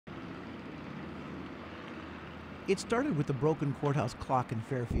It started with the broken courthouse clock in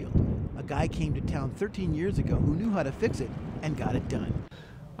Fairfield. A guy came to town 13 years ago who knew how to fix it and got it done.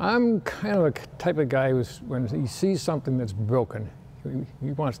 I'm kind of a type of guy who, when he sees something that's broken,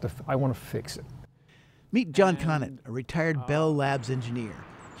 I want to fix it. Meet John Conant, a retired Bell Labs engineer.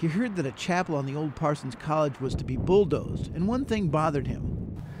 He heard that a chapel on the old Parsons College was to be bulldozed, and one thing bothered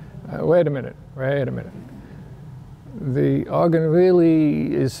him. Wait a minute. The organ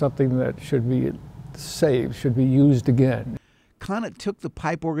really is something that should be saved, should be used again. Conant took the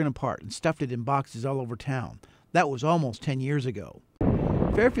pipe organ apart and stuffed it in boxes all over town. That was almost 10 years ago.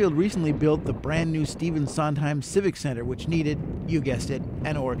 Fairfield recently built the brand new Stephen Sondheim Civic Center, which needed, you guessed it,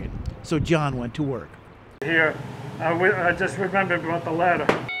 an organ. So John went to work. Here, I just remembered about the ladder.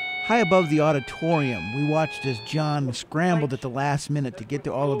 High above the auditorium, we watched as John scrambled at the last minute to get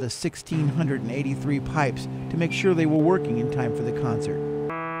to all of the 1,683 pipes to make sure they were working in time for the concert.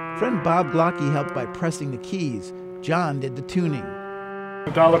 Friend Bob Glocky helped by pressing the keys. John did the tuning.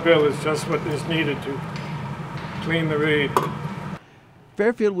 The dollar bill is just what is needed to clean the reed.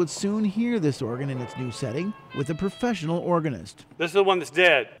 Fairfield would soon hear this organ in its new setting with a professional organist. This is the one that's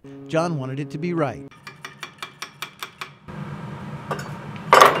dead. John wanted it to be right.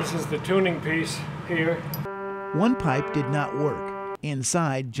 This is the tuning piece here. One pipe did not work.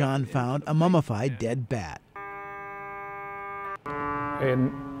 Inside, John found a mummified dead bat.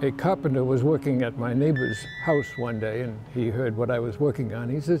 And a carpenter was working at my neighbor's house one day, and he heard what I was working on.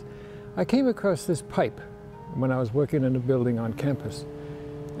 He says, I came across this pipe when I was working in a building on campus.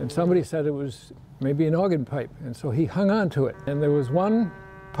 And somebody said it was maybe an organ pipe, and so he hung on to it. And there was one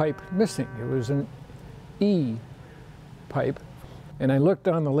pipe missing. It was an E pipe. And I looked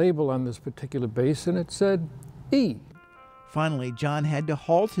on the label on this particular base, and it said E. Finally, John had to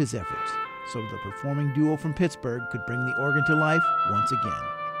halt his efforts so the performing duo from Pittsburgh could bring the organ to life once again.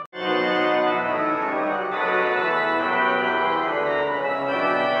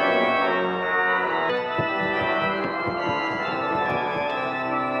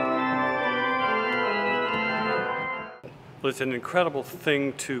 Well, it's an incredible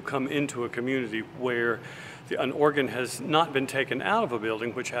thing to come into a community where an organ has not been taken out of a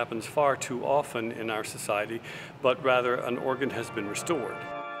building, which happens far too often in our society, but rather an organ has been restored.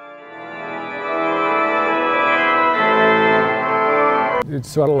 It's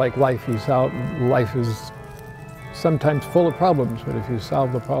sort of like life. Life is sometimes full of problems, but if you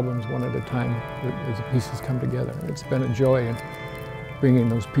solve the problems one at a time, the pieces come together. It's been a joy in bringing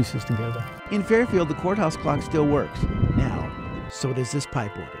those pieces together. In Fairfield, the courthouse clock still works. Now, so does this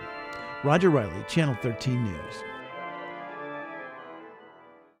pipe organ. Roger Riley, Channel 13 News.